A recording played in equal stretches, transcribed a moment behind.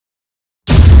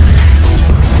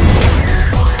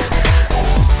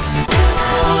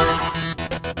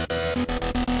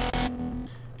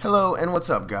What's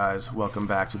up, guys? Welcome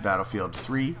back to Battlefield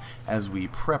 3 as we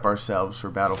prep ourselves for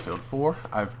Battlefield 4.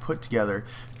 I've put together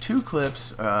two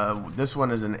clips. This one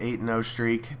is an 8-0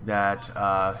 streak that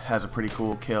has a pretty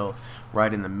cool kill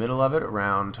right in the middle of it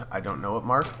around, I don't know what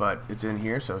mark, but it's in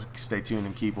here, so stay tuned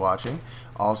and keep watching.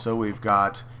 Also, we've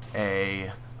got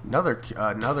another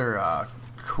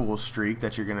cool streak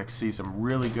that you're going to see some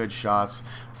really good shots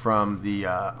from the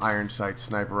iron sight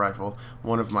sniper rifle.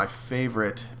 One of my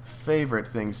favorite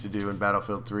things to do in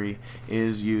Battlefield 3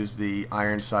 is use the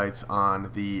iron sights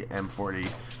on the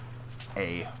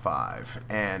M40A5.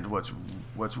 And what's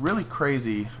really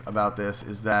crazy about this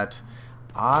is that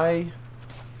I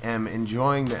am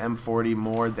enjoying the M40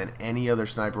 more than any other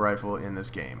sniper rifle in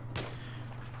this game.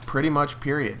 Pretty much,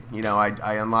 period. You know,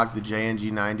 I unlocked the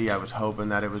JNG90. I was hoping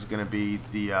that it was going to be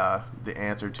the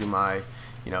answer to my,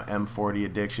 M40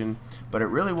 addiction, but it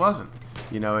really wasn't.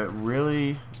 It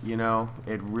really,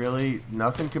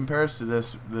 nothing compares to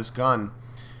this gun,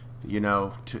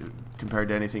 compared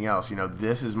to anything else.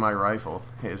 This is my rifle.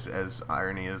 As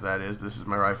irony as that is, this is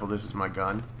my rifle. This is my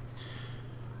gun.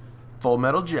 Full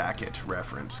Metal Jacket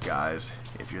reference, guys.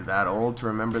 If you're that old to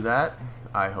remember that,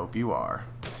 I hope you are.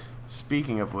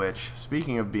 Speaking of which,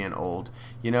 speaking of being old,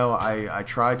 I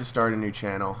tried to start a new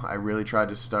channel. I really tried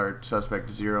to start Suspect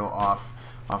Dezero off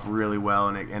really well,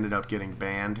 and it ended up getting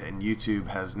banned, and YouTube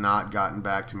has not gotten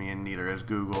back to me, and neither has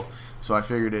Google. So I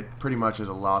figured it pretty much as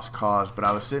a lost cause. But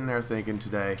I was sitting there thinking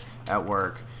today at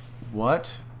work,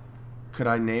 what could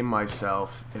I name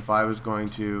myself if I was going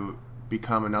to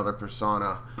become another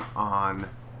persona on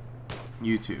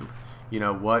YouTube?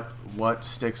 What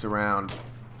sticks around?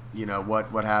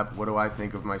 What do I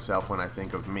think of myself when I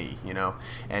think of me,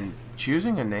 And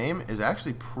choosing a name is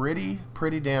actually pretty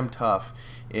damn tough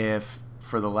if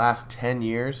for the last 10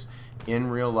 years in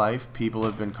real life people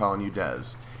have been calling you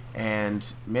Dez.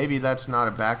 And maybe that's not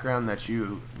a background that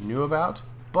you knew about,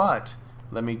 but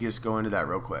let me just go into that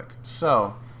real quick.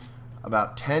 So,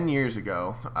 about 10 years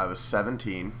ago, I was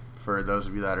 17. For those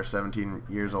of you that are 17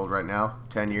 years old right now,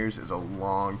 10 years is a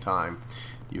long time.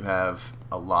 You have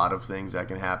a lot of things that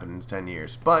can happen in 10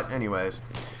 years. But anyways,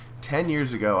 10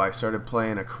 years ago I started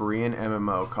playing a Korean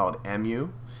MMO called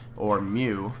MU, or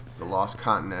Mew, the Lost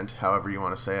Continent, however you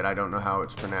want to say it. I don't know how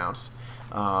it's pronounced.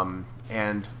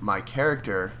 And my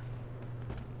character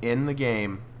in the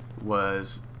game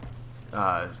was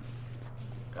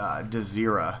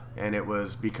Dezero, and it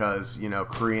was because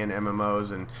Korean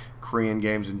MMOs and Korean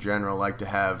games in general like to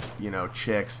have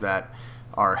chicks that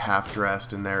are half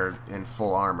dressed and they're in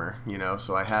full armor,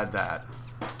 so I had that.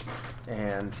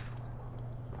 And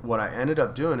what I ended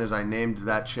up doing is I named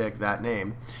that chick that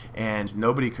name, and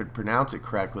nobody could pronounce it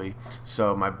correctly,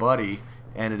 so my buddy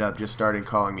ended up just starting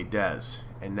calling me Dez,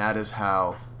 and that is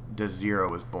how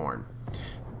Dezero was born.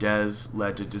 Dez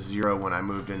led to Dezero when I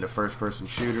moved into first-person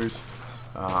shooters.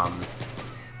 Dez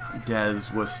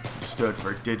stood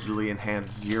for digitally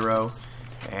enhanced zero,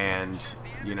 and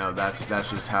that's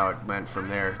just how it went from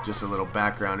there. Just a little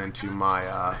background into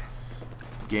my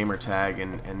Gamertag,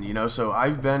 and so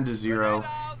I've been Dezero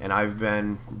and I've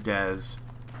been Dez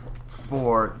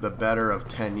for the better of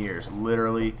 10 years,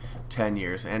 literally 10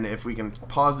 years. And if we can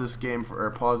pause this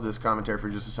pause this commentary for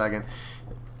just a second,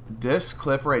 this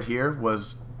clip right here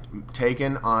was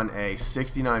taken on a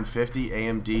 6950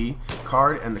 AMD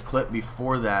card, and the clip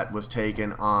before that was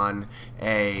taken on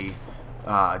a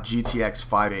GTX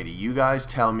 580. You guys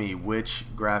tell me which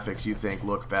graphics you think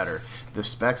look better. The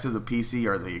specs of the PC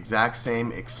are the exact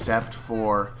same except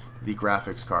for the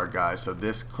graphics card, guys. So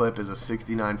this clip is a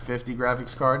 6950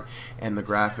 graphics card, and the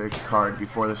graphics card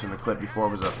before this and the clip before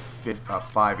was a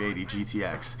 580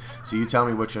 GTX. So you tell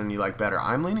me which one you like better.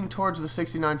 I'm leaning towards the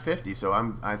 6950, so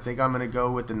I think I'm going to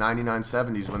go with the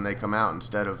 9970s when they come out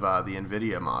instead of the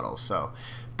Nvidia models. So,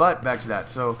 but back to that.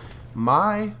 So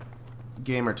my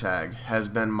Gamertag has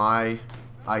been my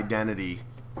identity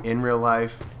in real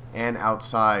life and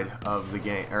outside of the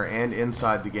game, and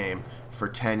inside the game, for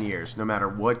 10 years. No matter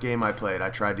what game I played, I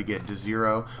tried to get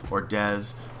Dezero or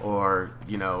Dez, or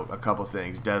a couple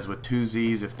things. Dez with 2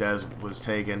 Z's if Dez was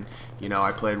taken.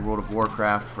 I played World of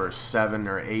Warcraft for 7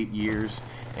 or 8 years,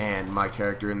 and my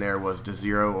character in there was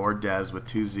Dezero or Dez with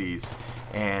 2 Z's.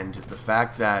 And the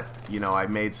fact that I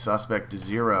made Suspect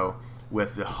Dezero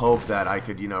with the hope that I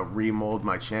could, remold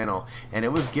my channel, and it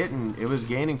was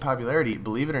gaining popularity.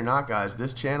 Believe it or not, guys,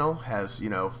 this channel has,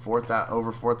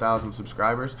 over 4,000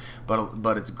 subscribers,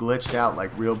 but it's glitched out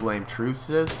like Real Blame Truths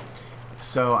is.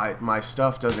 so my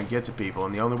stuff doesn't get to people,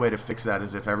 and the only way to fix that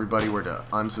is if everybody were to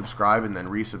unsubscribe and then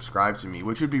resubscribe to me,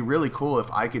 which would be really cool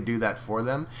if I could do that for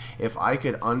them. If I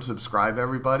could unsubscribe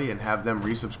everybody and have them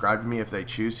resubscribe to me if they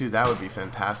choose to, that would be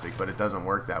fantastic, but it doesn't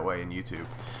work that way in YouTube.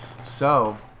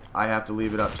 So I have to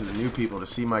leave it up to the new people to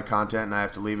see my content, and I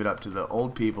have to leave it up to the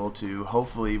old people to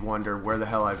hopefully wonder where the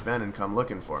hell I've been and come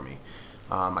looking for me.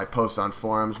 I post on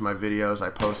forums, my videos, I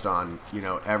post on, you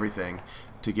know, everything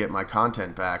to get my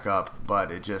content back up,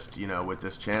 but it just, you know, with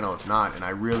this channel it's not. And I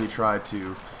really tried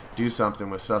to do something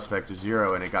with Suspect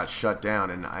Dezero and it got shut down,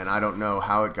 and I don't know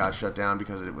how it got shut down,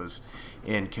 because it was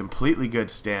in completely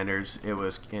good standards. It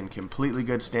was in completely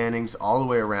good standings all the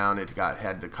way around. It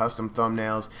had the custom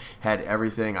thumbnails, had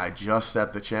everything. I just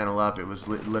set the channel up. It was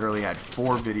literally had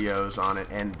 4 videos on it,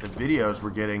 and the videos were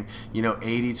getting, you know,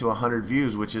 80 to 100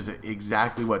 views, which is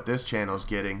exactly what this channel is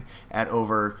getting at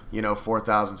over, you know,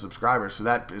 4,000 subscribers. So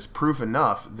that is proof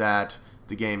enough that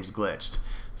the game's glitched,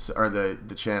 or the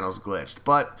channel's glitched.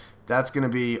 But that's going to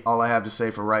be all I have to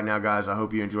say for right now, guys. I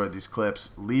hope you enjoyed these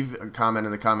clips. Leave a comment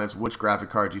in the comments which graphic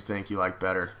card you think you like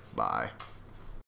better. Bye.